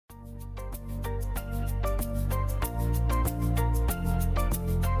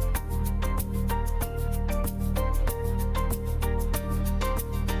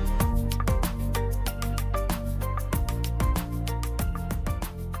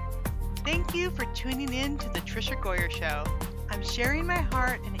Thank you for tuning in to the Trisha Goyer Show. I'm sharing my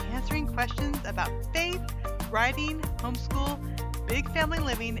heart and answering questions about faith, writing, homeschool, big family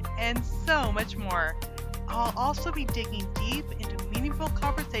living, and so much more. I'll also be digging deep into meaningful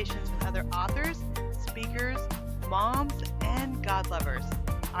conversations with other authors, speakers, moms, and God lovers.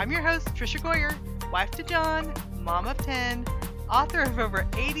 I'm your host, Trisha Goyer, wife to John, mom of 10, author of over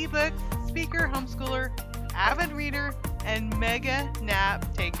 80 books, speaker, homeschooler, avid reader, and mega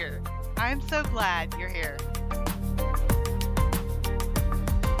nap taker. I'm so glad you're here.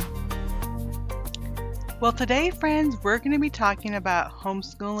 Well, today, friends, we're going to be talking about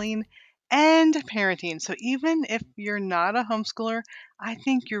homeschooling and parenting. So even if you're not a homeschooler, I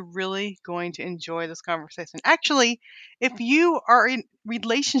think you're really going to enjoy this conversation. Actually, if you are in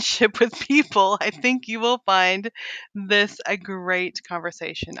relationship with people, I think you will find this a great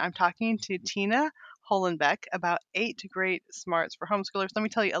conversation. I'm talking to Tina Hollenbeck about 8 Great Smarts for Homeschoolers. Let me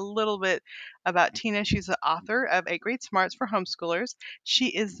tell you a little bit about Tina. She's the author of 8 Great Smarts for Homeschoolers. She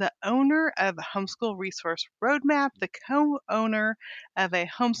is the owner of Homeschool Resource Roadmap, the co-owner of a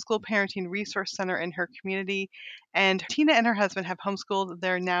homeschool parenting resource center in her community. And Tina and her husband have homeschooled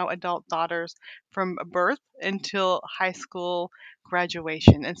their now adult daughters from birth until high school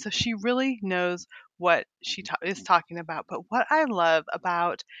graduation. And so she really knows what she is talking about. But what I love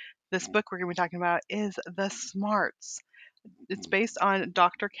about this book we're going to be talking about is the smarts. It's based on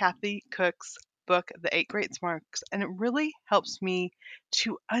Dr. Kathy Cook's book, The 8 Great Smarts, and it really helps me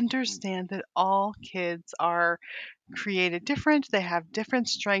to understand that all kids are created different. They have different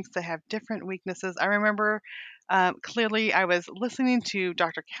strengths, they have different weaknesses. I remember clearly I was listening to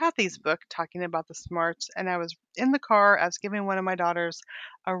Dr. Kathy's book talking about the smarts, and I was in the car. I was giving one of my daughters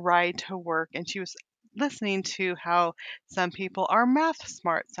a ride to work, and she was listening to how some people are math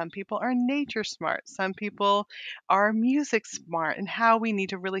smart, some people are nature smart, some people are music smart, and how we need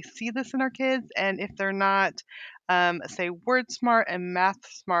to really see this in our kids. And if they're not, say, word smart and math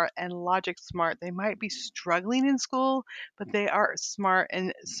smart and logic smart, they might be struggling in school, but they are smart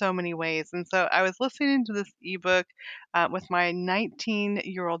in so many ways. And so I was listening to this ebook with my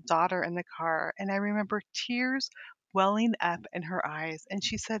 19-year-old daughter in the car, and I remember tears welling up in her eyes. And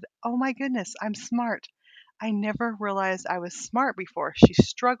she said, "Oh my goodness, I'm smart. I never realized I was smart before." She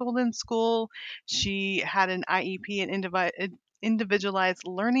struggled in school. She had an IEP, an individualized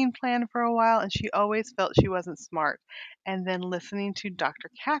learning plan for a while, and she always felt she wasn't smart. And then listening to Dr.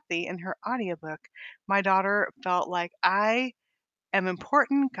 Kathy in her audiobook, my daughter felt like I am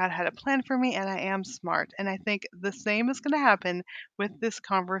important. God had a plan for me, and I am smart. And I think the same is going to happen with this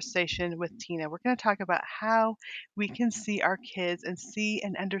conversation with Tina. We're going to talk about how we can see our kids and see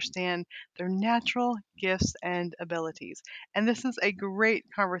and understand their natural gifts and abilities. And this is a great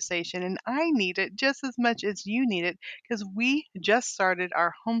conversation, and I need it just as much as you need it because we just started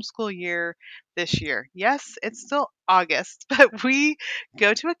our homeschool year this year. Yes, it's still August, but we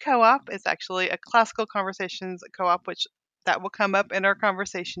go to a co-op. It's actually a classical conversations co-op, which that will come up in our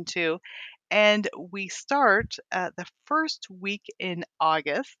conversation too. And we start the first week in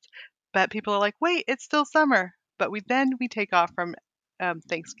August, but people are like, wait, it's still summer. But we take off from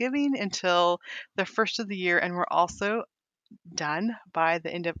Thanksgiving until the first of the year, and we're also done by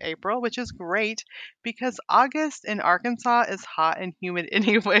the end of April, which is great because August in Arkansas is hot and humid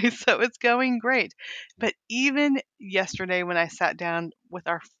anyway, so it's going great. But even yesterday, when I sat down with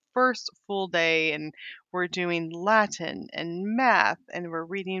our first full day and we're doing Latin and math and we're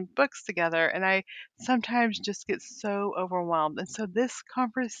reading books together, and I sometimes just get so overwhelmed. And so this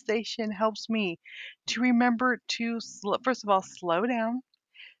conversation helps me to remember to, first of all, slow down.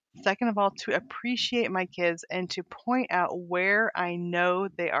 Second of all, to appreciate my kids and to point out where I know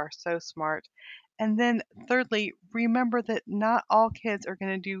they are so smart. And then thirdly, remember that not all kids are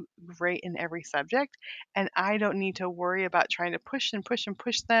going to do great in every subject. And I don't need to worry about trying to push and push and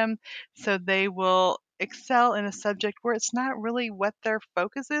push them so they will excel in a subject where it's not really what their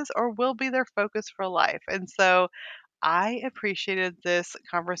focus is or will be their focus for life. And so I appreciated this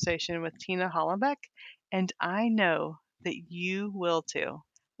conversation with Tina Hollenbeck, and I know that you will too.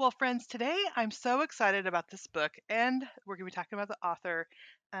 Well, friends, today I'm so excited about this book, and we're going to be talking about the author,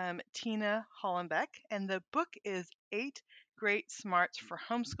 Tina Hollenbeck. And the book is 8 Great Smarts for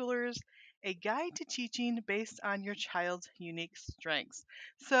Homeschoolers, a guide to teaching based on your child's unique strengths.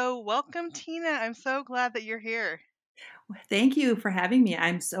 So, welcome, Tina. I'm so glad that you're here. Thank you for having me.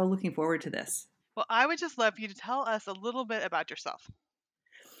 I'm so looking forward to this. Well, I would just love you to tell us a little bit about yourself.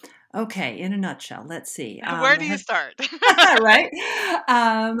 Okay, in a nutshell, let's see. Where do you start? Right?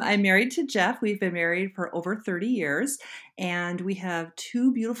 I'm married to Jeff. We've been married for over 30 years, and we have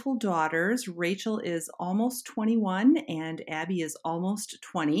two beautiful daughters. Rachel is almost 21, and Abby is almost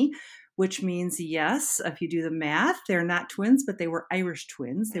 20, which means, yes, if you do the math, they're not twins, but they were Irish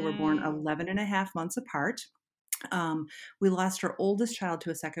twins. They were born Mm. 11 and a half months apart. Um, we lost our oldest child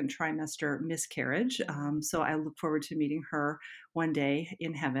to a second trimester miscarriage. Mm. So I look forward to meeting her one day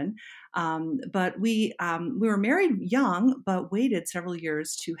in heaven. But we were married young, but waited several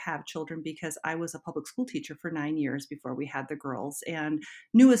years to have children because I was a public school teacher for 9 years before we had the girls, and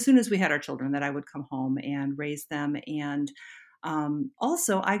knew as soon as we had our children that I would come home and raise them. And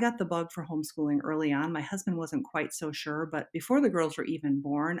also, I got the bug for homeschooling early on. My husband wasn't quite so sure, but before the girls were even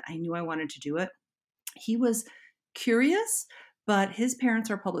born, I knew I wanted to do it. He was curious, but his parents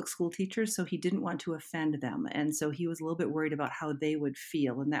are public school teachers, so he didn't want to offend them. And so he was a little bit worried about how they would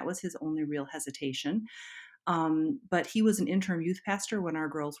feel. And that was his only real hesitation. But he was an interim youth pastor when our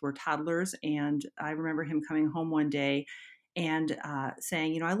girls were toddlers. And I remember him coming home one day and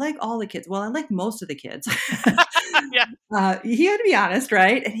saying, I like all the kids. Well, I like most of the kids. Yeah. He had to be honest,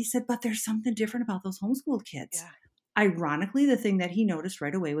 right? And he said, but there's something different about those homeschooled kids. Yeah. Ironically, the thing that he noticed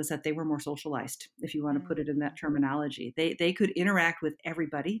right away was that they were more socialized, if you want to put it in Mm. that terminology. They could interact with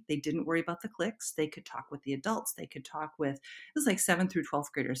everybody. They didn't worry about the cliques. They could talk with the adults. They could talk with, it was like 7th through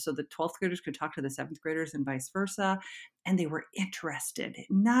 12th graders. So the 12th graders could talk to the 7th graders and vice versa. And they were interested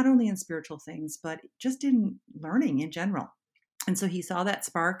not only in spiritual things, but just in learning in general. And so he saw that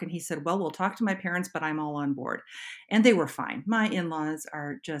spark and he said, well, we'll talk to my parents, but I'm all on board. And they were fine. My in-laws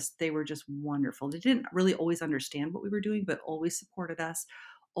they were just wonderful. They didn't really always understand what we were doing, but always supported us,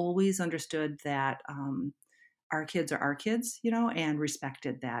 always understood that our kids are our kids, and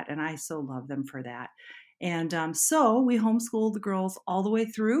respected that. And I so love them for that. And so we homeschooled the girls all the way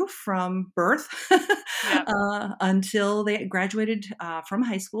through from birth Yep. until they graduated from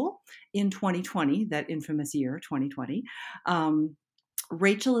high school in 2020, that infamous year, 2020. Um,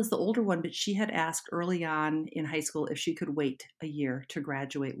 Rachel is the older one, but she had asked early on in high school if she could wait a year to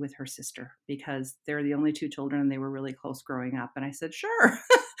graduate with her sister because they're the only two children and they were really close growing up. And I said, sure.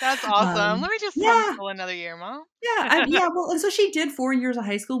 That's awesome. Let me just Yeah, homeschool another year, Mom. yeah, well, and so she did 4 years of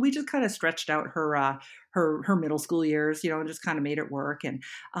high school. We just kinda stretched out her middle school years, and just kinda made it work, and,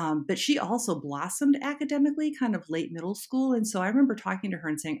 but she also blossomed academically kind of late middle school, and so I remember talking to her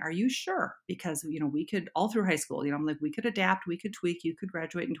and saying, "Are you sure?" Because, we could all through high school, I'm like, "We could adapt, we could tweak, you could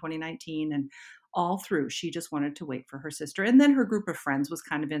graduate in 2019," and all through, she just wanted to wait for her sister, and then her group of friends was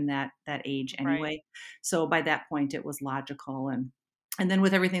kind of in that age Right. anyway, so by that point, it was logical, and then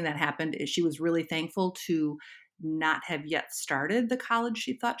with everything that happened, she was really thankful to not have yet started the college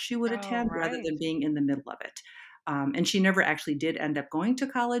she thought she would Oh, attend rather right. than being in the middle of it. And she never actually did end up going to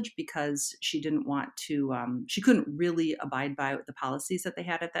college because she didn't want to, she couldn't really abide by the policies that they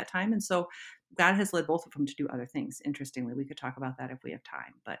had at that time. And so God has led both of them to do other things. Interestingly, we could talk about that if we have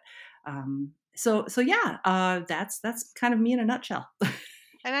time. But so yeah, that's kind of me in a nutshell.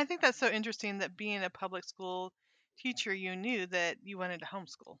 And I think that's so interesting that being a public school teacher, you knew that you wanted to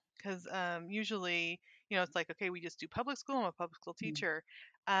homeschool because usually, it's like, okay, we just do public school. I'm a public school teacher.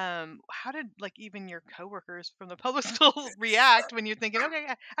 How did like even your coworkers from the public school react when you're thinking,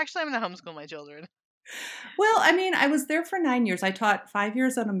 okay, actually, I'm going to homeschool my children? Well, I mean, I was there for 9 years. I taught 5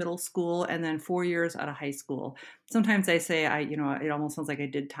 years out of middle school and then 4 years out of high school. Sometimes I say it almost sounds like I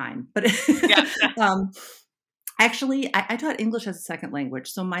did time, but Yeah. um, actually, I taught English as a second language.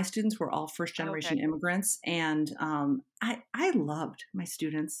 So my students were all first Okay. generation immigrants, and I loved my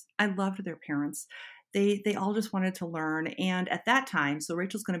students. I loved their parents. They all just wanted to learn. And at that time, so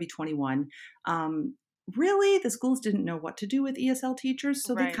Rachel's going to be 21. Really, the schools didn't know what to do with ESL teachers,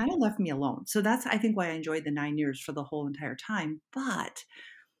 so they Right. kind of left me alone. So that's, I think, why I enjoyed the 9 years for the whole entire time. But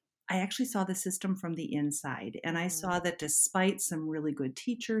I actually saw the system from the inside, and I Mm. saw that despite some really good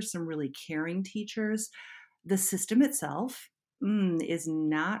teachers, some really caring teachers, the system itself is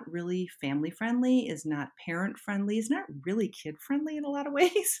not really family friendly, is not parent friendly, is not really kid friendly in a lot of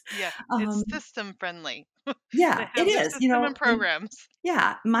ways. Yeah. It's Um, system friendly. They yeah, it have their is. system and And programs.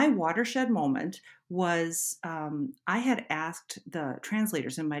 yeah, my watershed moment was I had asked the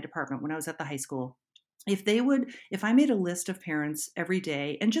translators in my department when I was at the high school if I made a list of parents every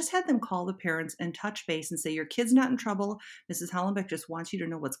day and just had them call the parents and touch base and say, your kid's not in trouble. Mrs. Hollenbeck just wants you to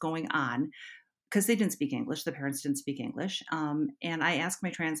know what's going on because they didn't speak English. The parents didn't speak English. And I asked my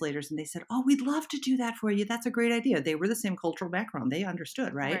translators and they said, oh, we'd love to do that for you. That's a great idea. They were the same cultural background. They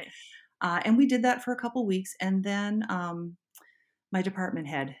understood, right? Right. And we did that for a couple weeks. And then my department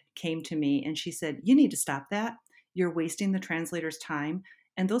head came to me and she said, you need to stop that. You're wasting the translator's time.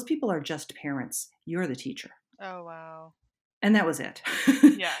 And those people are just parents. You're the teacher. Oh, wow. And that was it.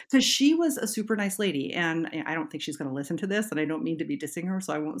 Yeah. Because she was a super nice lady, and I don't think she's gonna listen to this, and I don't mean to be dissing her,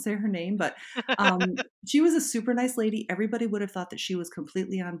 so I won't say her name, but, she was a super nice lady. Everybody would have thought that she was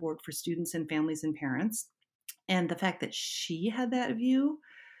completely on board for students and families and parents, and the fact that she had that view,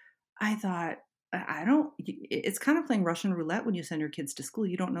 I thought, I don't it's kind of playing Russian roulette when you send your kids to school.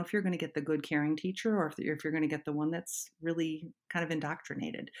 You don't know if you're gonna get the good caring teacher or if you're gonna get the one that's really kind of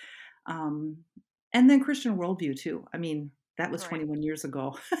indoctrinated. Um, and then Christian worldview too. I mean, that was Right. 21 years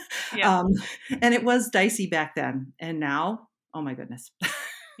ago. Yep. um, and it was dicey back then. And now, oh my goodness.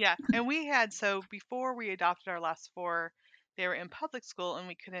 Yeah, and we had so before we adopted our last 4, they were in public school, and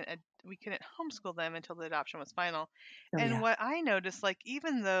we couldn't homeschool them until the adoption was final. Oh And yeah. what I noticed, like,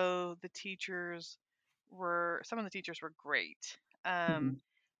 even though some of the teachers were great, um, Hmm.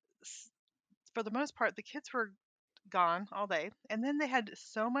 s- for the most part, the kids were gone all day, and then they had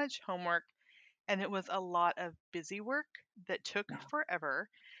so much homework, and it was a lot of busy work that took Yeah. forever.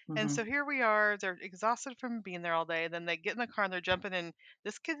 And Hmm. so here we are, they're exhausted from being there all day. Then they get in the car and they're jumping in.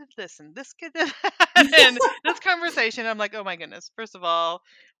 This kid did this and this kid did that. And this conversation, I'm like, oh my goodness. First of all,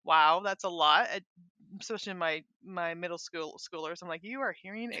 wow, that's a lot. Especially my middle schoolers. I'm like, you are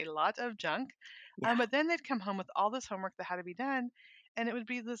hearing a lot of junk. Yeah. But then they'd come home with all this homework that had to be done. And it would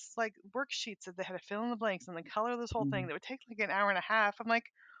be this like worksheets that they had to fill in the blanks and then color this whole thing Hmm. that would take like an hour and a half. I'm like,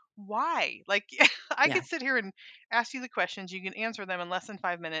 why? Like, I Yeah. could sit here and ask you the questions. You can answer them in less than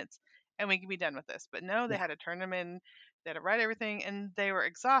 5 minutes, and we can be done with this. But no, they Yeah. had to turn them in. They had to write everything, and they were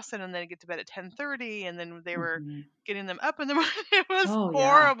exhausted. And then get to bed at 10:30, and then they were Hmm. getting them up in the morning. It was Oh yeah.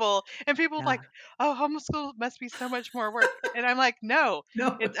 horrible. And people Yeah. like, oh, homeschool must be so much more work. And I'm like, no,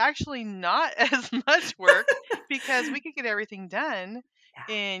 No. it's actually not as much work because we could get everything done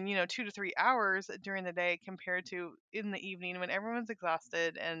Yeah. in 2 to 3 hours during the day compared to in the evening when everyone's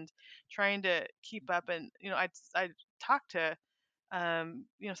exhausted and trying to keep up. And I talked to some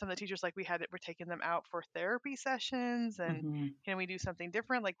of the teachers, like we're taking them out for therapy sessions, and Hmm. can we do something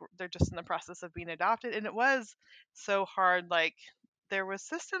different, like they're just in the process of being adopted. And it was so hard, like there was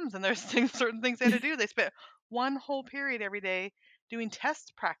systems and there's certain things they had to do. They spent one whole period every day doing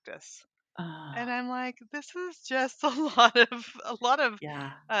test practice, and Oh I'm like, this is just a lot of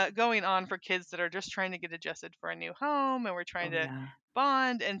yeah. going on for kids that are just trying to get adjusted for a new home, and we're trying Oh to yeah.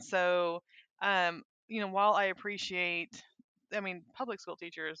 bond. And so, while I appreciate, I mean, public school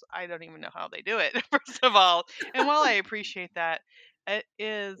teachers, I don't even know how they do it, first of all. And while I appreciate that, I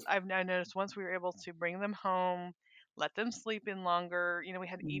noticed once we were able to bring them home, let them sleep in longer. We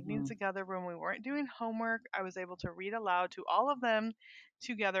had evenings Hmm. together when we weren't doing homework. I was able to read aloud to all of them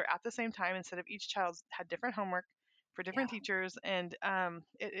together at the same time instead of each child had different homework for Yeah. different teachers. And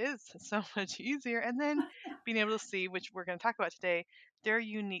it is so much easier. And then being able to see, which we're going to talk about today, their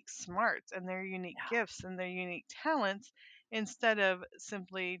unique smarts and their unique Yeah. gifts and their unique talents, instead of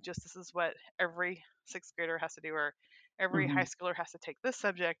simply just this is what every sixth grader has to do, or every high Hmm. schooler has to take this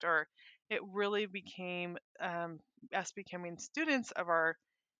subject. Or it really became us becoming students of our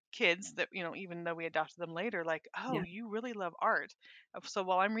kids, that even though we adopted them later, like, oh, Yeah. you really love art. So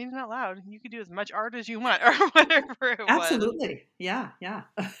while I'm reading out loud, you could do as much art as you want, or whatever it was. Absolutely. Yeah. Yeah.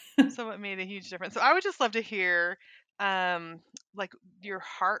 So it made a huge difference. So I would just love to hear um like your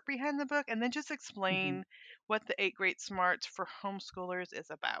heart behind the book, and then just Mhm. explain what the 8 Great Smarts for Homeschoolers is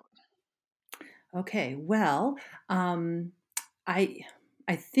about. Okay. Well, um, I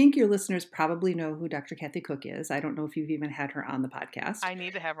I think your listeners probably know who Dr. Kathy Cook is. I don't know if you've even had her on the podcast. I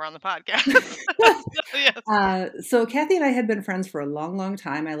need to have her on the podcast. So, yes. So Kathy and I had been friends for a long, long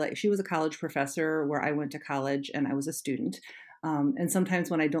time. She was a college professor where I went to college and I was a student. And sometimes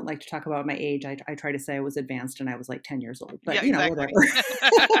when I don't like to talk about my age, I try to say I was advanced and I was like 10 years old, Yeah, but exactly.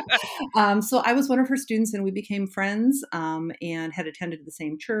 whatever. So I was one of her students and we became friends, and had attended the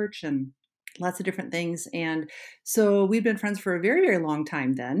same church and lots of different things. And so we've been friends for a very, very long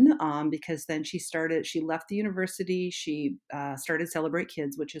time then, because then she left the university. She started Celebrate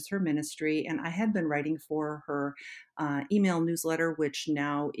Kids, which is her ministry. And I had been writing for her email newsletter, which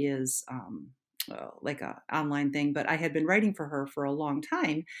now is like a online thing, but I had been writing for her for a long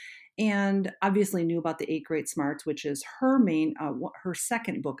time and obviously knew about the 8 Great Smarts, which is her her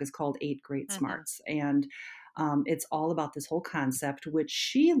second book is called 8 Great Smarts. And it's all about this whole concept, which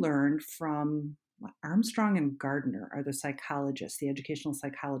she learned from Armstrong and Gardner are the psychologists, the educational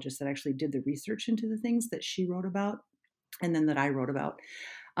psychologists that actually did the research into the things that she wrote about and then that I wrote about.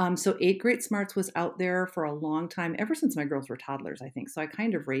 So 8 Great Smarts was out there for a long time, ever since my girls were toddlers, I think. So I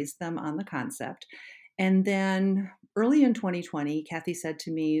kind of raised them on the concept. And then early in 2020, Kathy said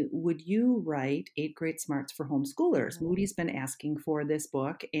to me, would you write 8 Great Smarts for homeschoolers? Mhm. Moody's been asking for this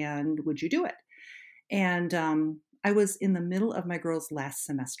book, and would you do it? And I was in the middle of my girl's last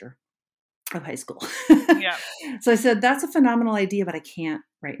semester of high school. Yeah. So I said, "That's a phenomenal idea, but I can't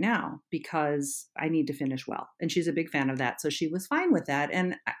right now because I need to finish well." And she's a big fan of that. So she was fine with that.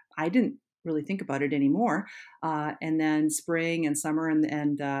 And I didn't really think about it anymore. And then spring and summer, and we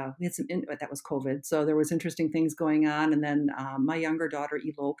had that was COVID. So there was interesting things going on. And then my younger daughter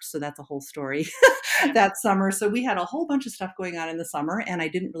eloped. So that's a whole story Yeah. that summer. So we had a whole bunch of stuff going on in the summer, and I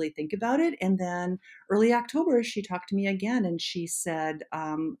didn't really think about it. And then early October, she talked to me again and she said,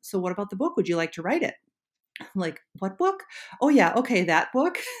 "So what about the book? Would you like to write it?" I'm like, "What book?" "Oh yeah, okay, that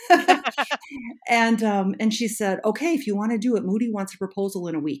book." And she said, "Okay, if you want to do it, Moody wants a proposal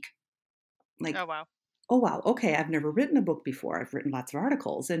in a week." Like, Oh, wow. "Oh wow, okay, I've never written a book before. I've written lots of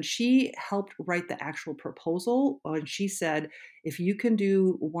articles." And she helped write the actual proposal. And she said, "If you can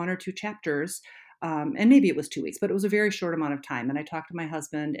do one or two chapters," and maybe it was 2 weeks, but it was a very short amount of time. And I talked to my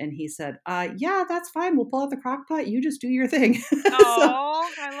husband, and he said, "Yeah, that's fine. We'll pull out the crock pot. You just do your thing." So Oh,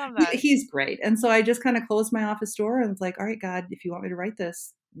 I love yeah, that. he's great. And so I just kind of closed my office door and was like, "All right, God, if you want me to write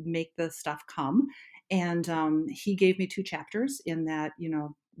this, make the stuff come." And he gave me two chapters in that,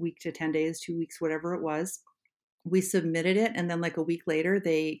 week to 10 days, 2 weeks, whatever it was. We submitted it. And then, like a week later,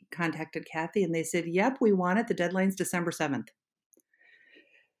 they contacted Kathy and they said, "Yep, we want it. The deadline's December 7th."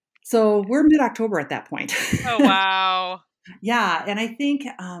 So we're mid October at that point. Oh, wow. Yeah, and I think,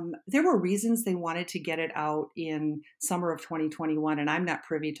 there were reasons they wanted to get it out in summer of 2021, and I'm not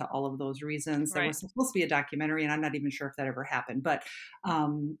privy to all of those reasons. There Right. was supposed to be a documentary, and I'm not even sure if that ever happened, but,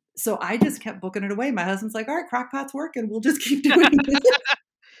 so I just kept booking it away. My husband's like, "All right, crockpot's working. We'll just keep doing it."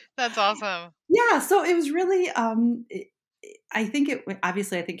 That's awesome. Yeah, so it was really, I think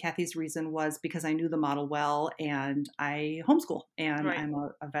obviously, I think Kathy's reason was because I knew the model well and I homeschool and Right. I'm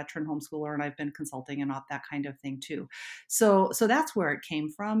a veteran homeschooler and I've been consulting and all that kind of thing too. So that's where it came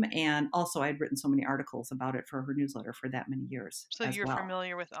from. And also I'd written so many articles about it for her newsletter for that many years So as you're well.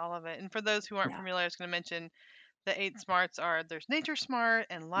 familiar with all of it. And for those who aren't Yeah. familiar, I was going to mention the eight smarts are there's nature smart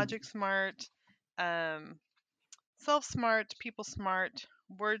and logic Mhm. smart, um, self smart, people smart,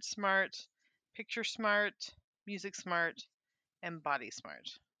 word smart, picture smart, music smart, and body smart.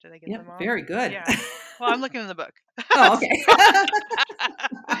 Did I get Yep. them all? Very good. Yeah. Well, I'm looking in the book. Oh, okay. So-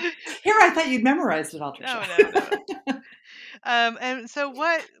 Here, I thought you'd memorized it all, no, Trisha. no, no. And so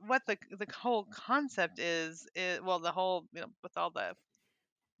what the whole concept is well the whole with all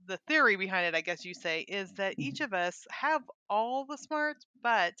the theory behind it, I guess you say, is that each Mhm, of us have all the smarts,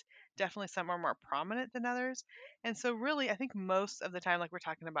 but definitely some are more prominent than others. And so, really, I think most of the time, like we're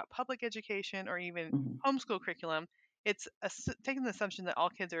talking about public education or even mhm, homeschool curriculum, it's taking the assumption that all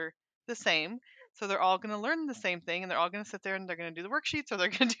kids are the same. So they're all going to learn the same thing and they're all going to sit there and they're going to do the worksheets or they're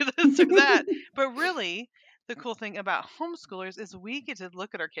going to do this or that. But really, the cool thing about homeschoolers is we get to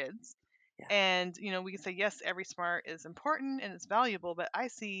look at our kids yeah. and we can say yes, every smart is important and it's valuable, but I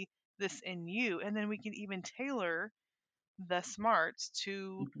see this in you, and then we can even tailor the smarts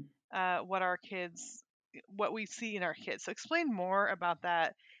to Mhm. what our kids what we see in our kids. So explain more about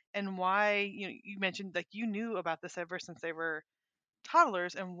that and why you mentioned like you knew about this ever since they were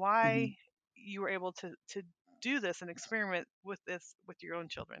toddlers and why Mhm. you were able to do this and experiment with this with your own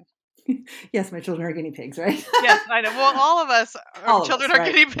children. Yes, my children are guinea pigs, right? Yes, I know. Well, all of us, our All of children us, are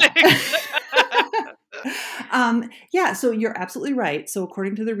right? guinea Yeah. pigs. Yeah, so you're absolutely right. So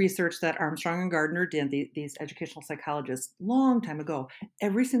according to the research that Armstrong and Gardner did, these educational psychologists, long time ago,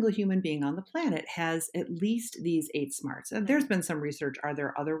 every single human being on the planet has at least these eight smarts. And there's Mhm. been some research. Are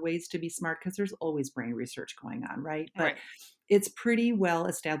there other ways to be smart? Because there's always brain research going on, right? But Right. it's pretty well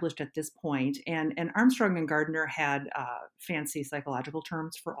established at this point. And Armstrong and Gardner had fancy psychological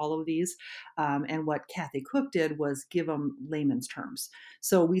terms for all of these. And what Kathy Cook did was give them layman's terms.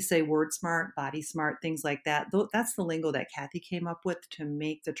 So we say word smart, body smart, things like that. That's the lingo that Kathy came up with to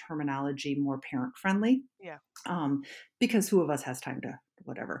make the terminology more parent friendly. Yeah. Um, because who of us has time to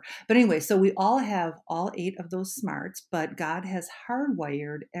whatever? But anyway, so we all have all eight of those smarts, but God has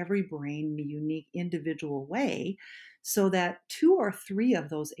hardwired every brain in a unique individual way so that two or three of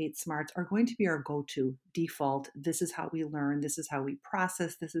those eight smarts are going to be our go to default. This is how we learn. This is how we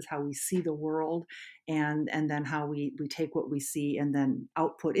process. This is how we see the world. And then how we take what we see and then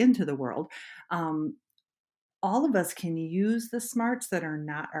output into the world. Um, all of us can use the smarts that are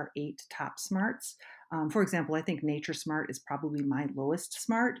not our eight top smarts. For example, I think nature smart is probably my lowest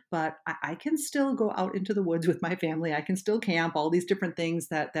smart, but I can still go out into the woods with my family. I can still camp, all these different things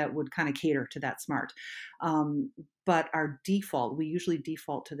that would kind of cater to that smart. Um, but our default, we usually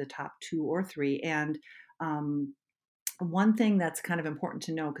default to the top two or three. And um, one thing that's kind of important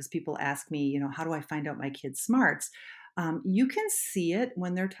to know because people ask me, how do I find out my kids' smarts? You can see it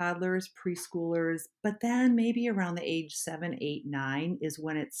when they're toddlers, preschoolers, but then maybe around the age 7, 8, 9 is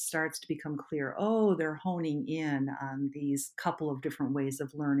when it starts to become clear. Oh, they're honing in on these couple of different ways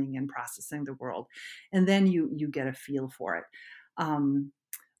of learning and processing the world, and then you get a feel for it. Um,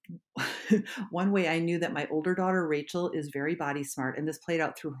 One way I knew that my older daughter, Rachel, is very body smart, and this played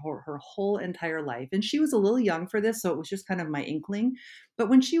out through her whole entire life. And she was a little young for this, so it was just kind of my inkling. But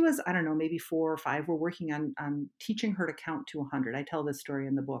when she was, I don't know, maybe 4 or 5, we're working on teaching her to count to 100. I tell this story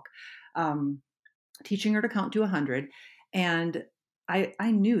in the book. Um, Teaching her to count to 100. And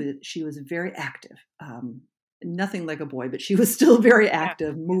I knew that she was very active. Nothing like a boy, but she was still very Yeah.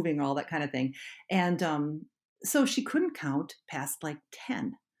 active, Yeah. moving, all that kind of thing. And so she couldn't count past like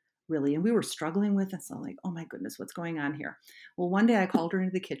 10, really. And we were struggling with it. So, like, oh my goodness, what's going on here? Well, one day I called her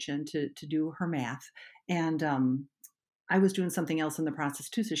into the kitchen to do her math. And I was doing something else in the process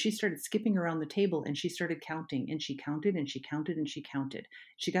too. So she started skipping around the table and she started counting, and she counted and she counted and she counted.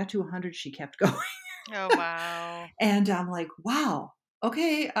 She got to 100. She kept going. Oh, wow. And I'm like, wow,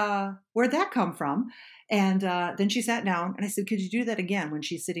 okay, where'd that come from? And then she sat down and I said, could you do that again when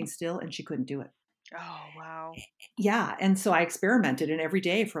she's sitting still? And she couldn't do it. Oh, wow. Yeah. And so I experimented. And every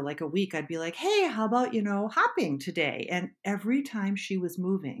day for like a week, I'd be like, hey, how about, hopping today? And every time she was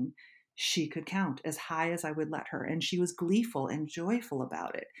moving, she could count as high as I would let her. And she was gleeful and joyful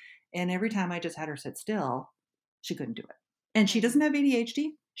about it. And every time I just had her sit still, she couldn't do it. And she doesn't Mhm. have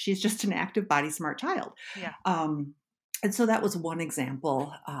ADHD. She's just an active, body smart child. Yeah. Um, and so that was one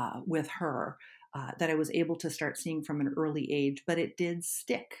example with her that I was able to start seeing from an early age, but it did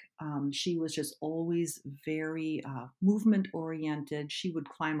stick. She was just always very movement oriented. She would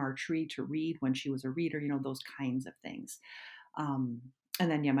climb our tree to read when she was a reader, those kinds of things. Um, and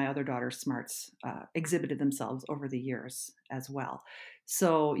then, yeah, my other daughter's smarts exhibited themselves over the years as well.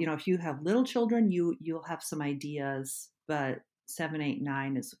 So, if you have little children, you'll have some ideas, but 7, 8,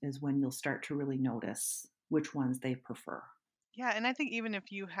 9 is when you'll start to really notice which ones they prefer. Yeah, and I think even if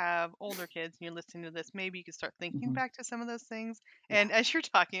you have older kids and you're listening to this, maybe you could start thinking Hmm. back to some of those things. Yeah. And as you're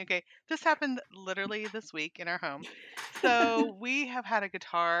talking, okay, this happened literally this week in our home. So we have had a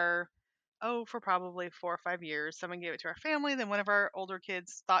guitar, oh, for probably 4 or 5 years. Someone gave it to our family. Then one of our older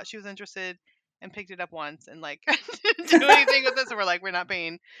kids thought she was interested and picked it up once and like didn't do anything with it. So we're like, we're not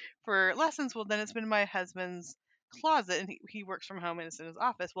paying for lessons. Well, then it's been in my husband's closet and he works from home and it's in his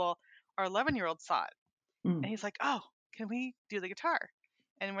office. Well, our 11-year-old saw it and Mm. he's like, "Oh, can we do the guitar?"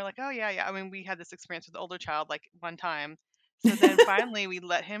 And we're like, "Oh yeah, yeah." I mean, we had this experience with the older child like one time. So then finally we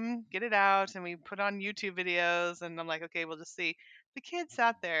let him get it out and we put on YouTube videos and I'm like, "Okay, we'll just see." The kid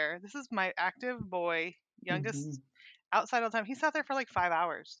sat there. This is my active boy, youngest Mhm. outside all the time. He sat there for like 5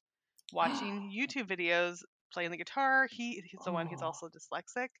 hours watching YouTube videos, playing the guitar. He's the one. He's Oh, also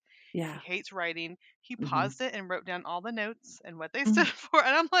dyslexic. He yeah. hates writing. He Mhm. paused it and wrote down all the notes and what they stood Mm. for.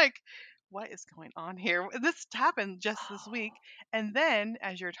 And I'm like, what is going on here? This happened just this week. And then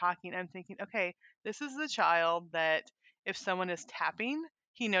as you're talking, I'm thinking, okay, this is the child that if someone is tapping,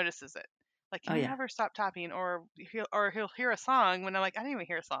 he notices it. Like, Oh, can you yeah. have her stop tapping? Or he'll hear a song when I'm like, I didn't even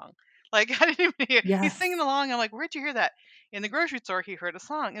hear a song. Like I didn't even hear. He's Yes. singing along. I'm like, where'd you hear that? In the grocery store, he heard a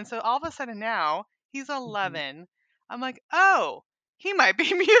song, and so all of a sudden now he's Mhm. 11. I'm like, oh, he might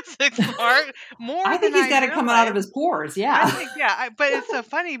be music smart more I think than he's I got it coming out of realized. his pores, I yeah. think, yeah, but it's so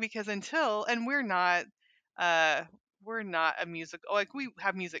funny because and uh, we're not a music, like we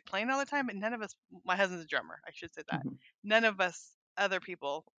have music playing all the time, but none of us, my husband's a drummer, I should say that. Mhm. None of us other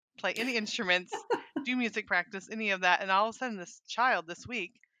people play any instruments, do music practice, any of that. And all of a sudden, this child this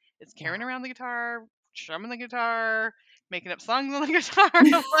week is carrying Yeah. around the guitar, strumming the guitar, making up songs on the guitar.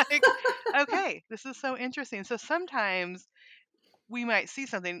 I'm like, okay, this is so interesting. So sometimes we might see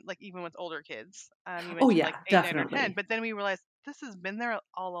something like even with older kids. You Oh, mentioned like yeah, 8, 9, or 10, definitely. but then we realize this has been there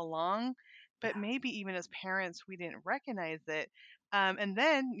all along. But Yeah. maybe even as parents, we didn't recognize it. And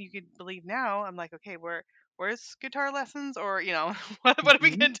then you could believe now. I'm like, okay, where's guitar lessons, or what are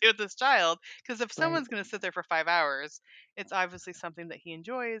we Mhm. gonna do with this child? Because if Right. someone's gonna sit there for 5 hours, it's obviously something that he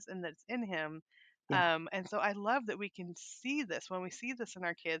enjoys and that's in him. Yeah. And so I love that we can see this when we see this in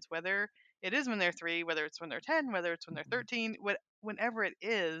our kids, whether it is when they're 3, whether it's when they're 10, whether it's when they're Mhm. 13, whenever it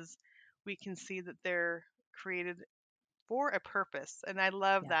is, we can see that they're created for a purpose. And I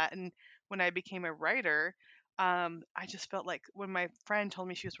love Yeah. that. And when I became a writer, I just felt like when my friend told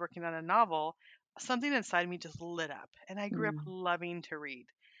me she was working on a novel, something inside me just lit up. And I grew up Mm. loving to read.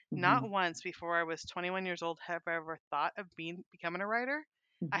 Not Mhm. once before I was 21 years old have I ever thought of becoming a writer.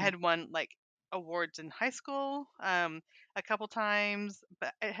 I Mhm. had won like awards in high school, a couple times,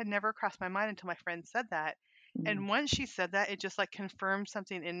 but it had never crossed my mind until my friend said that. Mm. And once she said that, it just like confirmed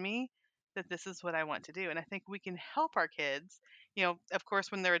something in me. that this is what I want to do. And I think we can help our kids. Of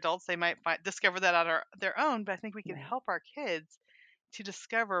course, when they're adults, they might discover that on their own, but I think we can Right. help our kids to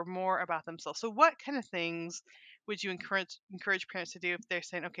discover more about themselves. So what kind of things would you encourage parents to do if they're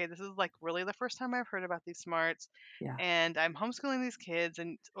saying, okay, this is like really the first time I've heard about these smarts, Yeah. and I'm homeschooling these kids,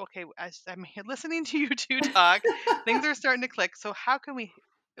 and okay, I'm listening to you two talk, things are starting to click. So how can we?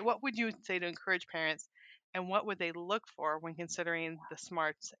 What would you say to encourage parents, and what would they look for when considering the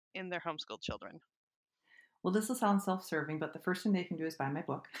smarts in their homeschooled children? Well, this will sound self-serving, but the first thing they can do is buy my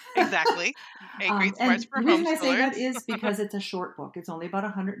book. Exactly, a great smarts And for the reason I say homeschoolers. that is because it's a short book. It's only about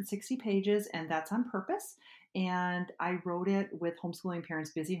 160 pages, and that's on purpose. And I wrote it with homeschooling parents,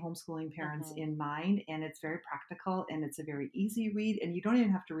 busy homeschooling parents Hmm. in mind. And it's very practical and it's a very easy read. And you don't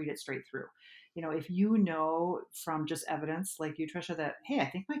even have to read it straight through. If you know from just evidence, like you, Trisha, that, hey, I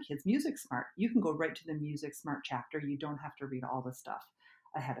think my kid's music smart, you can go right to the music smart chapter. You don't have to read all the stuff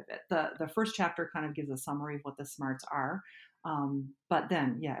ahead of it. The first chapter kind of gives a summary of what the smarts are. But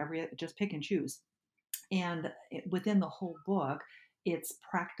then, yeah, just pick and choose. And within the whole book, it's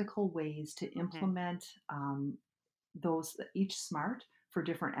practical ways to Hmm. implement those each smart for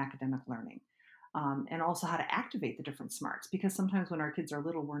different academic learning. And also how to activate the different smarts, because sometimes when our kids are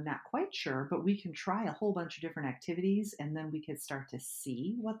little, we're not quite sure, but we can try a whole bunch of different activities and then we can start to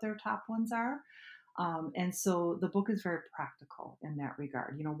see what their top ones are. And so the book is very practical in that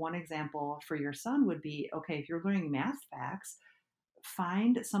regard. One example for your son would be, okay, if you're learning math facts,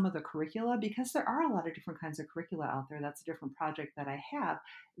 find some of the curricula, because there are a lot of different kinds of curricula out there. That's a different project that I have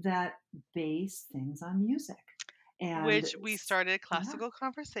that base things on music. And Which we started yeah, classical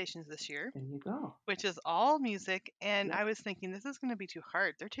conversations this year, there you go. which is all music. And I Yep. was thinking, this is going to be too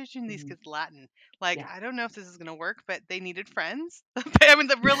hard. They're teaching these Mhm. kids Latin. Like, Yeah. I don't know if this is going to work, but they needed friends. I mean,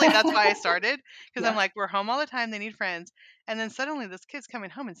 really, that's why I started. Because I'm Yep. like, we're home all the time. They need friends. And then suddenly this kid's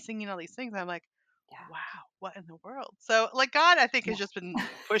coming home and singing all these things. I'm like, Yeah. wow, what in the world? So, like, God, I think, has Yeah. just been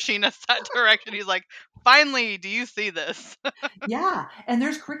pushing us that direction. He's like, finally, do you see this? Yeah, and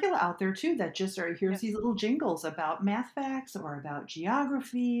there's curricula out there too that just are, here's Yes. these little jingles about math facts or about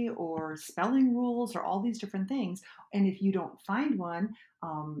geography or spelling rules or all these different things. And if you don't find one,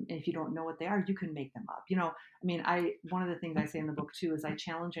 and if you don't know what they are, you can make them up. I mean, I one of the things I say in the book too is I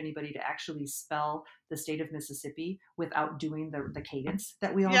challenge anybody to actually spell the state of Mississippi without doing the cadence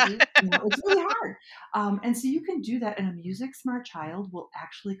that we all Yeah. do. It's really hard. And so you can do that, and a music smart child will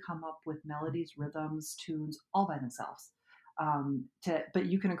actually come up with melodies, rhythms, tunes all by themselves. But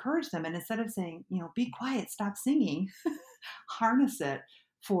you can encourage them, and instead of saying, be quiet, stop singing, harness it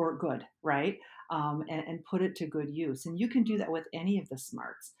for good, right? And put it to good use. And you can do that with any of the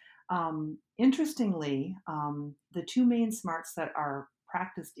smarts. Interestingly, the two main smarts that are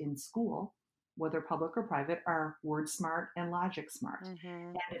practiced in school, whether public or private, are word smart and logic smart. Hmm.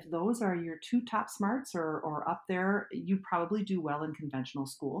 And if those are your two top smarts, or up there, you probably do well in conventional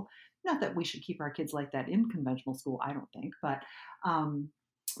school. Not that we should keep our kids like that in conventional school, I don't think, um,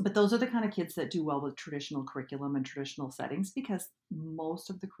 but those are the kind of kids that do well with traditional curriculum and traditional settings, because most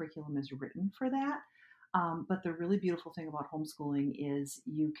of the curriculum is written for that. But the really beautiful thing about homeschooling is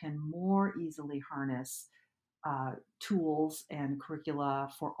you can more easily harness tools and curricula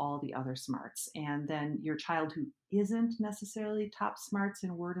for all the other smarts. And then your child who isn't necessarily top smarts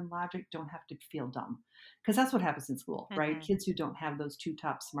in word and logic don't have to feel dumb, because that's what happens in school, right? Hmm. Kids who don't have those two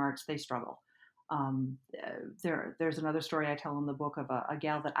top smarts, they struggle. There's another story I tell in the book of a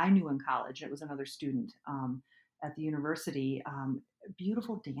gal that I knew in college. It was another student at the university,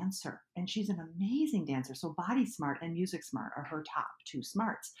 beautiful dancer, and she's an amazing dancer. So body smart and music smart are her top two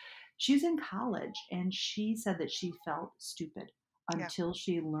smarts. She's in college, and she said that she felt stupid Yeah. until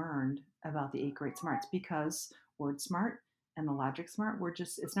she learned about the eight great smarts, because word smart and the logic smart were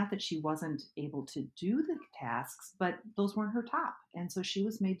just, it's not that she wasn't able to do the tasks, but those weren't her top. And so she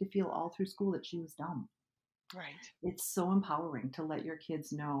was made to feel all through school that she was dumb. Right. It's so empowering to let your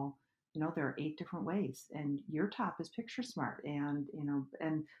kids know, there are eight different ways, and your top is picture smart. And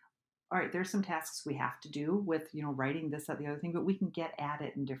all right, there's some tasks we have to do with, writing this, that, the other thing, but we can get at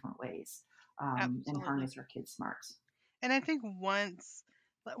it in different ways, and Absolutely. harness our kids' smarts. And I think once,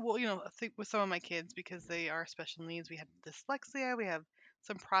 well, I think with some of my kids, because they are special needs, we have dyslexia, we have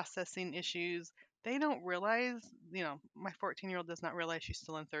some processing issues. They don't realize, my 14-year-old does not realize she's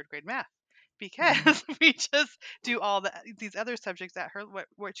still in third grade math, Mhm. because we just do all these other subjects at her,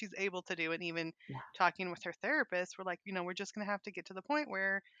 what she's able to do. And even Yeah. talking with her therapist, we're like, we're just going to have to get to the point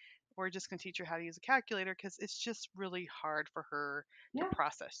where we're just going to teach her how to use a calculator, because it's just really hard for her to Yeah.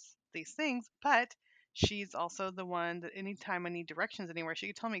 process these things. But she's also the one that anytime I need directions anywhere, she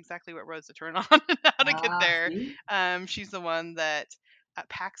can tell me exactly what roads to turn on and how to get there. See? She's the one that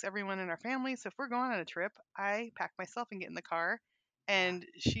packs everyone in our family. So if we're going on a trip, I pack myself and get in the car, and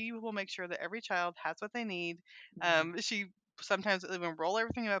she will make sure that every child has what they need. Yeah. She sometimes even roll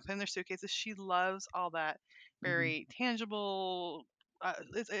everything up in their suitcases. She loves all that Hmm. very tangible.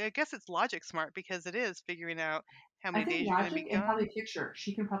 I guess it's logic smart because it is figuring out how I many think days you're going to logic be and gone. probably picture.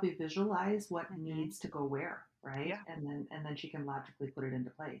 She can probably visualize what Hmm. needs to go where, right? Yeah. And then she can logically put it into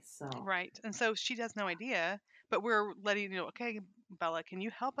place. So Right. And so she has no idea, but we're letting you know, okay, Bella, can you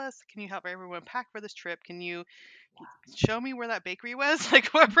help us? Can you help everyone pack for this trip? Can you show me where that bakery was? Like,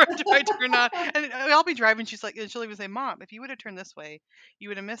 what road do I turn on? And I'll be driving. She's like, and she'll even say, Mom, if you would have turned this way, you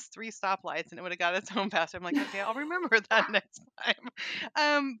would have missed three stoplights and it would have got us home faster. I'm like, okay, I'll remember that next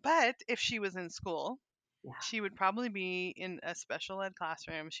time. But if she was in school, yeah, she would probably be in a special ed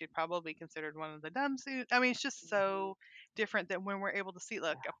classroom. She'd probably be considered one of the dumb students. I mean, it's just mhm, so different than when we're able to see.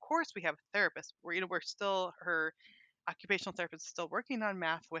 Look, yeah, of course we have a therapist. We're still her occupational therapist is still working on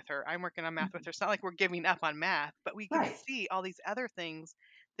math with her. I'm working on math with mhm. her. It's not like we're giving up on math, but we can Right, see all these other things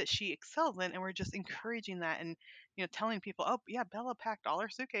that she excels in, and we're just yeah, encouraging that and telling people, oh yeah, Bella packed all her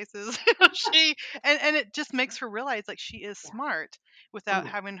suitcases. She and it just makes her realize like she is yeah. smart Oh without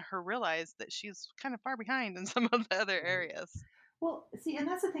yeah, having her realize that she's kind of far behind in some of the other right. areas. Well, see, and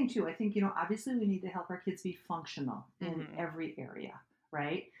that's the thing too. I think, obviously we need to help our kids be functional in Hmm. every area,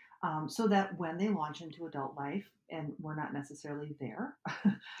 right? So that when they launch into adult life and we're not necessarily there,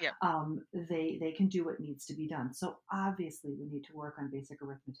 Yep. they can do what needs to be done. So obviously we need to work on basic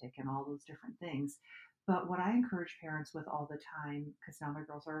arithmetic and all those different things. But what I encourage parents with all the time, because now my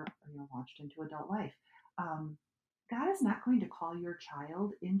girls are launched into adult life, um, God is not going to call your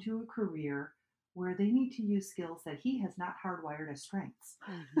child into a career where they need to use skills that he has not hardwired as strengths.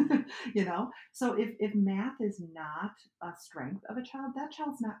 Hmm. So if math is not a strength of a child, that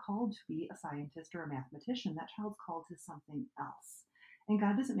child's not called to be a scientist or a mathematician. That child's called to something else. And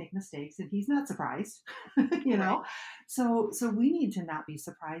God doesn't make mistakes and he's not surprised, you Right. know. So we need to not be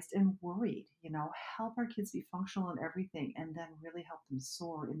surprised and worried, help our kids be functional in everything and then really help them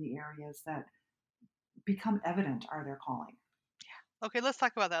soar in the areas that become evident are their calling. Okay, let's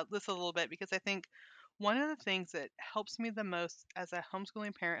talk about that this a little bit because I think one of the things that helps me the most as a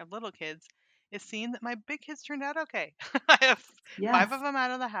homeschooling parent of little kids is seeing that my big kids turned out okay. I have five of Yes. them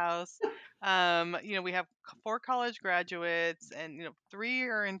out of the house. We have four college graduates, and three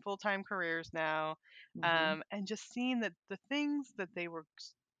are in full-time careers now. Hmm. And just seeing that the things that they were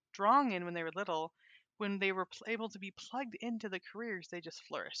strong in when they were little, when they were able to be plugged into the careers, they just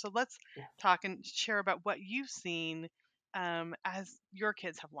flourished. So let's Yes. talk and share about what you've seen as your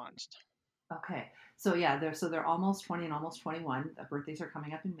kids have launched. Okay. So yeah, they're almost 20 and almost 21. The birthdays are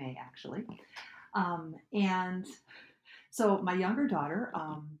coming up in May, actually. And so my younger daughter,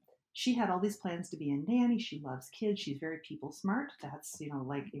 she had all these plans to be a nanny. She loves kids. She's very people smart. That's,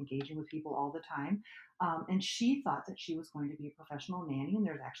 like engaging with people all the time. And she thought that she was going to be a professional nanny, and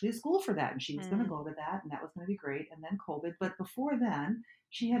there's actually a school for that, and she was going to Mm, go to that, and that was going to be great. And then COVID. But before then,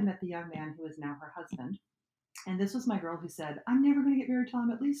 she had met the young man who is now her husband. And this was my girl who said, I'm never going to get married till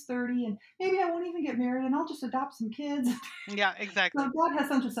I'm at least 30, and maybe I won't even get married, and I'll just adopt some kids. yeah, So exactly. God has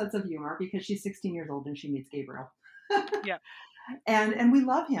such a sense of humor because she's 16 years old and she meets Gabriel. Yeah. And we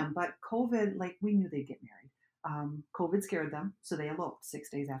love him, but COVID, like we knew they'd get married. COVID scared them, so they eloped 6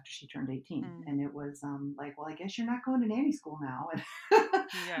 days after she turned 18, Mm, and it was like, well, I guess you're not going to nanny school now, and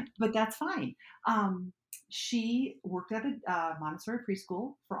yeah. but that's fine. Um, she worked at a Montessori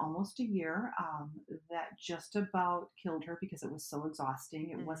preschool for almost a year. That just about killed her because it was so exhausting.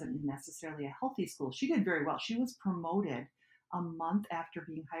 It Mm, wasn't necessarily a healthy school. She did very well. She was promoted a month after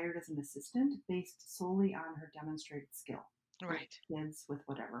being hired as an assistant based solely on her demonstrated skill with right. kids, with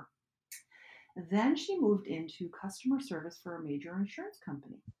whatever. Then she moved into customer service for a major insurance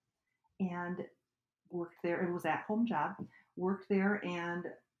company and worked there. It was at home job, worked there and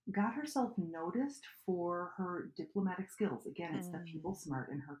got herself noticed for her diplomatic skills. Again, it's the Mm, people smart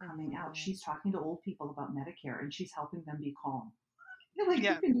in her coming out. mhm. She's talking to old people about Medicare and she's helping them be calm. You're like,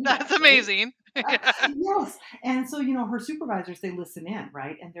 you Yeah, can do that's that, right? amazing. Yeah. Yes. And so, her supervisors, they listen in,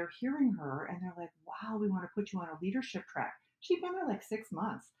 right? And they're hearing her and they're like, wow, we want to put you on a leadership track. She'd been there like 6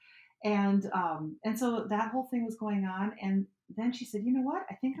 months. And so that whole thing was going on. And then she said, you know what?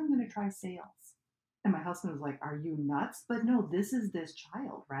 I think I'm going to try sales. And my husband was like, are you nuts? But no, this is this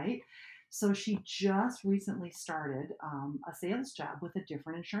child, right? So she just recently started a sales job with a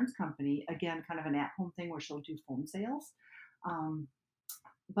different insurance company. Again, kind of an at home thing where she'll do phone sales. Um,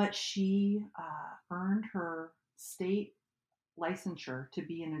 but she earned her state licensure to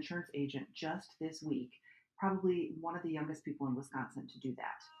be an insurance agent just this week. Probably one of the youngest people in Wisconsin to do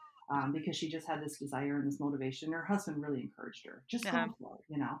that. because she just had this desire and this motivation. Her husband really encouraged her, just Uh-huh. go for it.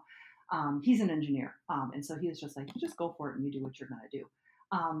 He's an engineer, and so he was just like, you just go for it and you do what you're going to do.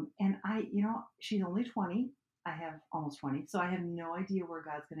 And she's only 20. I have almost 20, so I have no idea where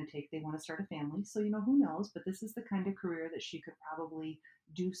God's going to take. They want to start a family, so who knows? But this is the kind of career that she could probably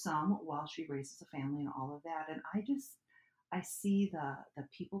do some while she raises a family and all of that. And I see the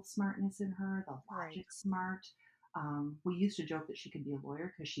people smartness in her, the Right. logic smart. We used to joke that she could be a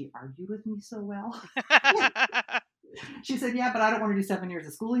lawyer because she argued with me so well. She said, "Yeah, but I don't want to do 7 years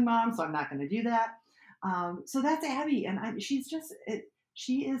of schooling, Mom, so I'm not going to do that." So that's Abby, and she's just it.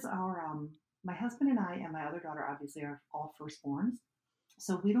 She is our my husband and I and my other daughter obviously are all firstborns,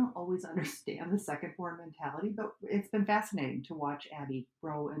 so we don't always understand the second born mentality, but it's been fascinating to watch Abby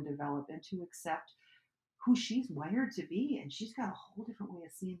grow and develop and to accept who she's wired to be, and she's got a whole different way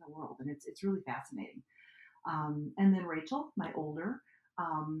of seeing the world, and it's really fascinating. And then Rachel, my older,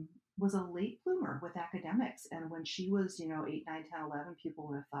 um, was a late bloomer with academics. And when she was, 8, 9, 10, 11, people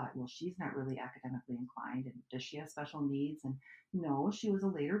would have thought, well, she's not really academically inclined. And does she have special needs? And no, she was a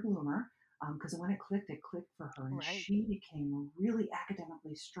later bloomer because when it clicked for her. And Right. she became really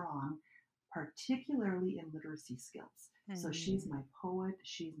academically strong, particularly in literacy skills. So she's Mm. my poet,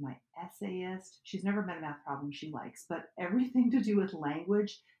 she's my essayist. She's never met a math problem she likes, but everything to do with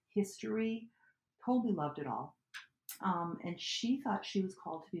language, history, totally loved it all. And she thought she was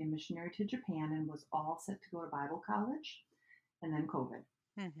called to be a missionary to Japan and was all set to go to Bible college, and then COVID.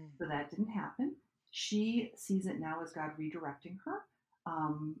 Mhm. So that didn't happen. She sees it now as God redirecting her.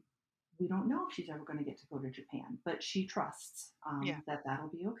 Um, we don't know if she's ever going to get to go to Japan, but she trusts Yeah. that that'll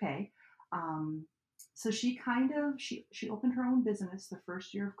be okay. Um, so she opened her own business the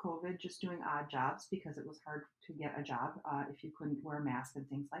first year of COVID, just doing odd jobs because it was hard to get a job if you couldn't wear a mask and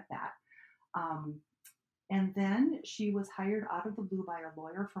things like that. Um, and then she was hired out of the blue by a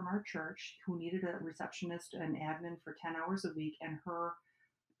lawyer from our church who needed a receptionist and admin for 10 hours a week. And her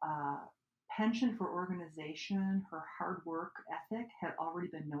uh, penchant for organization, her hard work ethic had already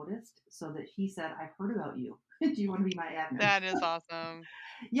been noticed. So that he said, I've heard about you. Do you want to be my admin? That is awesome.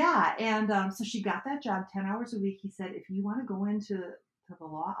 Yeah. And so she got that job 10 hours a week. He said, if you want to go into the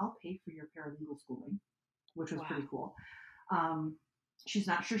law, I'll pay for your paralegal schooling, which was Wow. pretty cool. Um, she's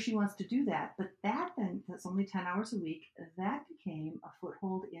not sure she wants to do that, but that's only 10 hours a week. That became a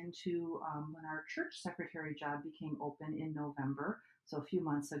foothold into when our church secretary job became open in November, so a few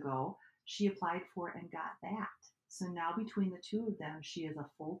months ago. She applied for it and got that. So now between the two of them, she is a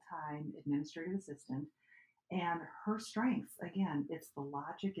full time administrative assistant. And her strengths, again, it's the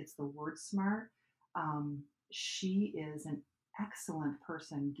logic, it's the word smart. She is an excellent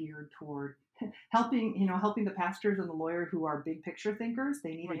person geared toward helping the pastors and the lawyer who are big picture thinkers.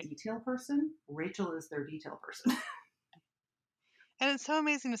 They need a Right. detail person. Rachel is their detail person. And it's so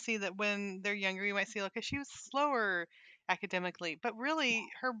amazing to see that when they're younger, you might see, okay, she was slower academically, but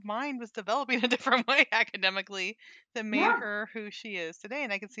really her mind was developing a different way academically that made Yeah. her who she is today.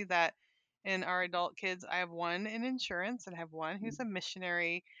 And I can see that in our adult kids. I have one in insurance and I have one who's a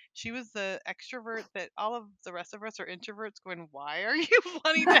missionary. She was the extrovert that all of the rest of us are introverts going, why are you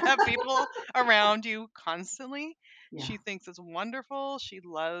wanting to have people around you constantly? Yeah. She thinks it's wonderful. She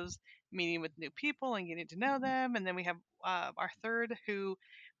loves meeting with new people and getting to know them. And then we have our third who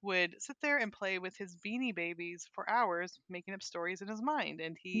would sit there and play with his beanie babies for hours, making up stories in his mind.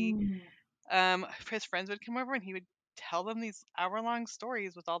 And Mm, his friends would come over and he would tell them these hour-long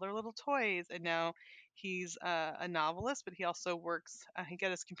stories with all their little toys. And now he's a novelist, but he also works. He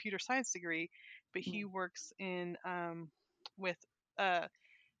got his computer science degree, but he mm, works in with uh,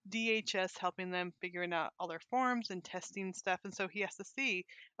 DHS helping them figuring out all their forms and testing stuff. And so he has to see,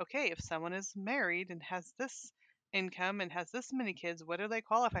 okay, if someone is married and has this income and has this many kids, what do they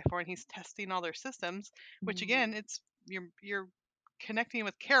qualify for? And he's testing all their systems, which mm, again, it's you're connecting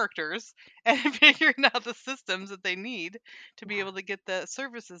with characters and figuring out the systems that they need to be yeah. able to get the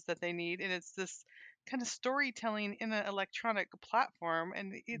services that they need. And it's this kind of storytelling in an electronic platform,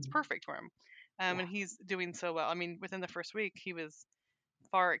 and it's Mm, perfect for him. yeah. And he's doing so well. I mean, within the first week, he was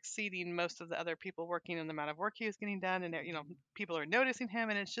far exceeding most of the other people working in the amount of work he was getting done, and people are noticing him,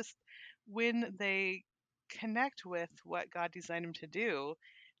 and it's just when they connect with what God designed them to do,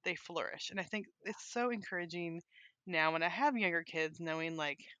 they flourish. And I think it's so encouraging now when I have younger kids, knowing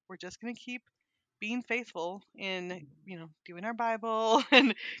like we're just going to keep being faithful in doing our Bible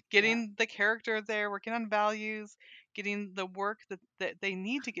and Yeah. getting the character there, working on values, getting the work that they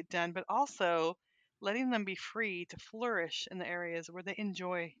need to get done, but also letting them be free to flourish in the areas where they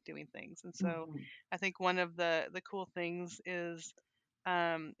enjoy doing things. And so Hmm. I think one of the cool things is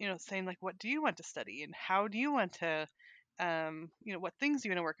saying like, what do you want to study and how do you want to what things do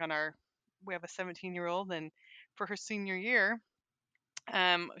you want to work on. We have a 17-year-old, and for her senior year,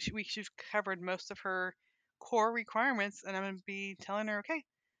 she's covered most of her core requirements, and I'm going to be telling her, okay,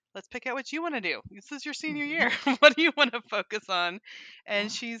 let's pick out what you want to do. This is your senior Hmm. year. What do you want to focus on? And Yeah.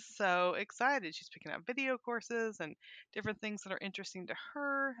 she's so excited. She's picking out video courses and different things that are interesting to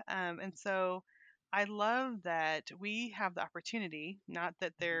her. And so I love that we have the opportunity, not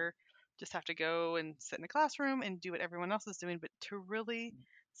that they're just have to go and sit in a classroom and do what everyone else is doing, but to really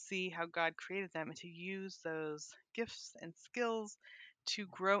see how God created them and to use those gifts and skills to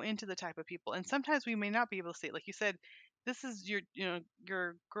grow into the type of people. And sometimes we may not be able to see it. Like you said, this is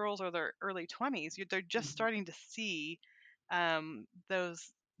your girls are their early 20s. They're just Hmm. starting to see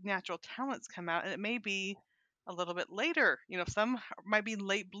those natural talents come out, and it may be a little bit later. Some might be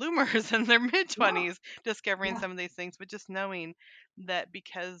late bloomers in their mid Yeah. 20s discovering Yeah. some of these things, but just knowing that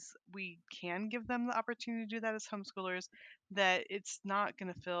because we can give them the opportunity to do that as homeschoolers, that it's not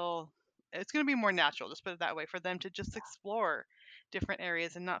going to feel it's going to be more natural, just put it that way, for them to just explore different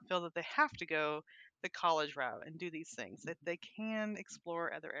areas and not feel that they have to go the college route and do these things, that they can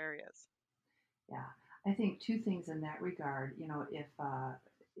explore other areas. Yeah. I think two things in that regard.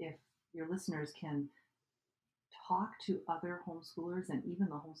 If your listeners can talk to other homeschoolers and even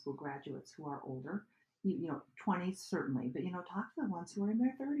the homeschool graduates who are older, 20s certainly, but talk to the ones who are in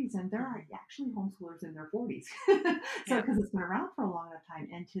their 30s, and there are Hmm. actually homeschoolers in their 40s. So Yeah. because it's been around for a long enough time,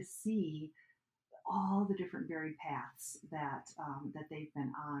 and to see all the different varied paths that they've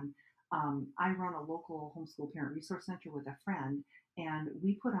been on. I run a local homeschool parent resource center with a friend, and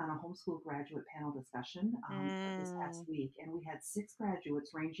we put on a homeschool graduate panel discussion this past Mm, week, and we had 6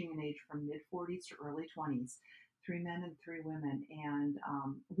 graduates ranging in age from mid 40s to early 20s, 3 men and 3 women, and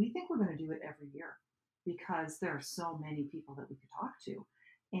we think we're going to do it every year because there are so many people that we could talk to,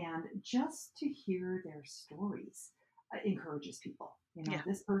 and just to hear their stories encourages people. yeah.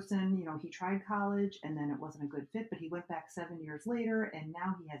 This person, he tried college and then it wasn't a good fit, but he went back 7 years later and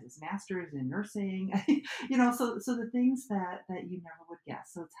now he has his master's in nursing. So the things that you never would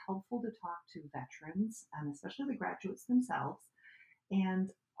guess. So it's helpful to talk to veterans and especially the graduates themselves,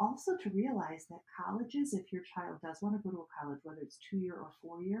 and also to realize that colleges, if your child does want to go to a college, whether it's 2 year or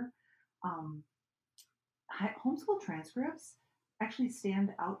 4 year, um, homeschool transcripts actually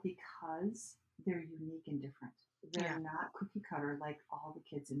stand out because they're unique and different. They're Yeah. not cookie cutter like all the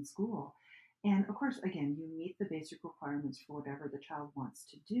kids in school. And of course, again, you meet the basic requirements for whatever the child wants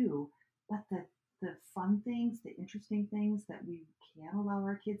to do, but the fun things, the interesting things that we can allow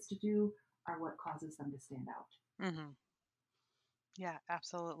our kids to do are what causes them to stand out. Hmm. Yeah,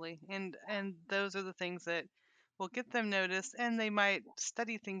 absolutely. And those are the things that will get them noticed, and they might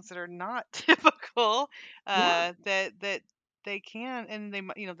study things that are not typical, Yeah. that they can, and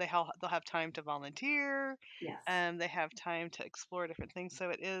they'll have time to volunteer, Yes. they have time to explore different things. So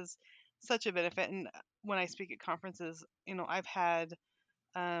it is such a benefit. And when I speak at conferences, I've had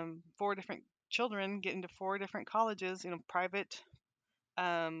 4 different children get into 4 different colleges, private,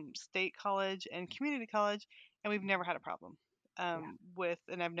 state college, and community college, and we've never had a problem Yeah.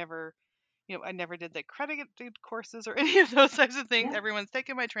 and I never did the credited courses or any of those types of things. Yeah. Everyone's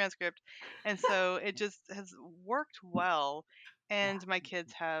taken my transcript, and so it just has worked well. Yeah. And my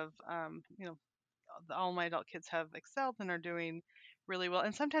kids have, all my adult kids have excelled and are doing really well.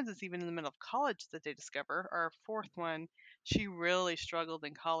 And sometimes it's even in the middle of college that they discover. Our fourth one, she really struggled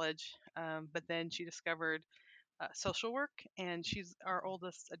in college, but then she discovered social work, and she's our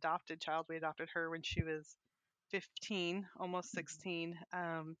oldest adopted child. We adopted her when she was 15, almost 16,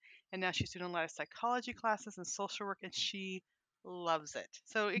 and now she's doing a lot of psychology classes and social work, and she loves it.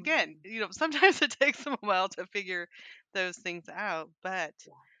 So again, Mhm. sometimes it takes them a while to figure those things out,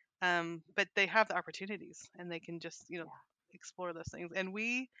 Yeah. but they have the opportunities, and they can just Yeah. explore those things. And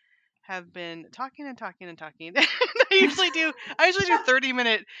we have been talking and talking and talking. I usually do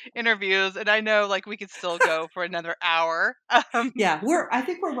 30-minute interviews, and I know, like, we could still go for another hour. Yeah. I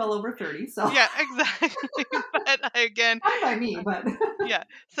think we're well over 30. So Yeah, exactly. But again, fine by me, but yeah.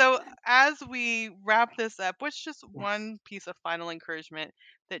 So as we wrap this up, what's just yeah. one piece of final encouragement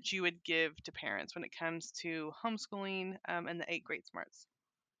that you would give to parents when it comes to homeschooling, and the 8 great smarts?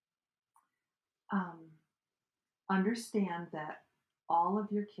 Um, Understand that all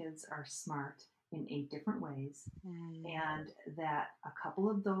of your kids are smart in 8 different ways, Mm, and that a couple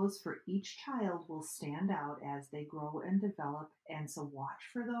of those for each child will stand out as they grow and develop. And so watch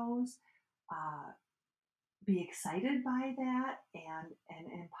for those. Uh, be excited by that, and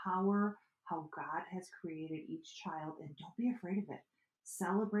empower how God has created each child, and don't be afraid of it.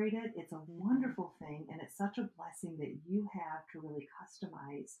 Celebrate it. It's a mhm. wonderful thing, and it's such a blessing that you have to really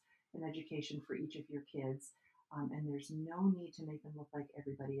customize an education for each of your kids. and there's no need to make them look like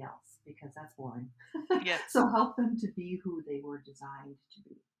everybody else because that's boring. Yes. So help them to be who they were designed to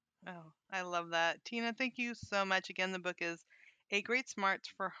be. Oh, I love that. Tina, thank you so much. Again, the book is A Great Smarts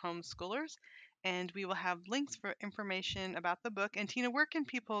for Homeschoolers, and we will have links for information about the book. And Tina, where can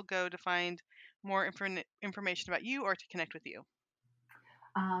people go to find more information about you or to connect with you?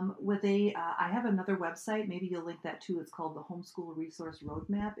 I have another website. Maybe you'll link that too. It's called the Homeschool Resource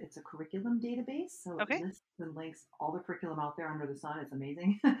Roadmap. It's a curriculum database, so it Okay. lists and links all the curriculum out there under the sun. It's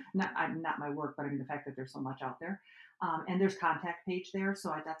amazing. Not my work, but I mean the fact that there's so much out there. And there's contact page there,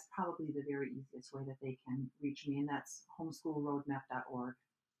 so that's probably the very easiest way that they can reach me, and that's homeschoolroadmap.org.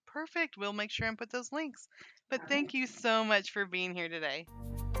 Perfect. We'll make sure and put those links. But Okay, thank you so much for being here today.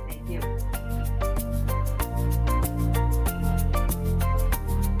 thank you.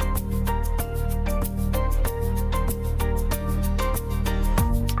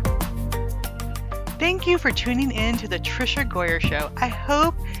 Thank you for tuning in to the Trisha Goyer Show. I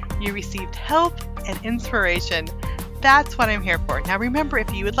hope you received help and inspiration. That's what I'm here for. Now remember,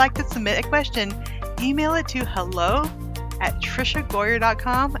 if you would like to submit a question, email it to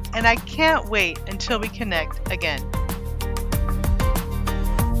hello@trishagoyer.com, and I can't wait until we connect again.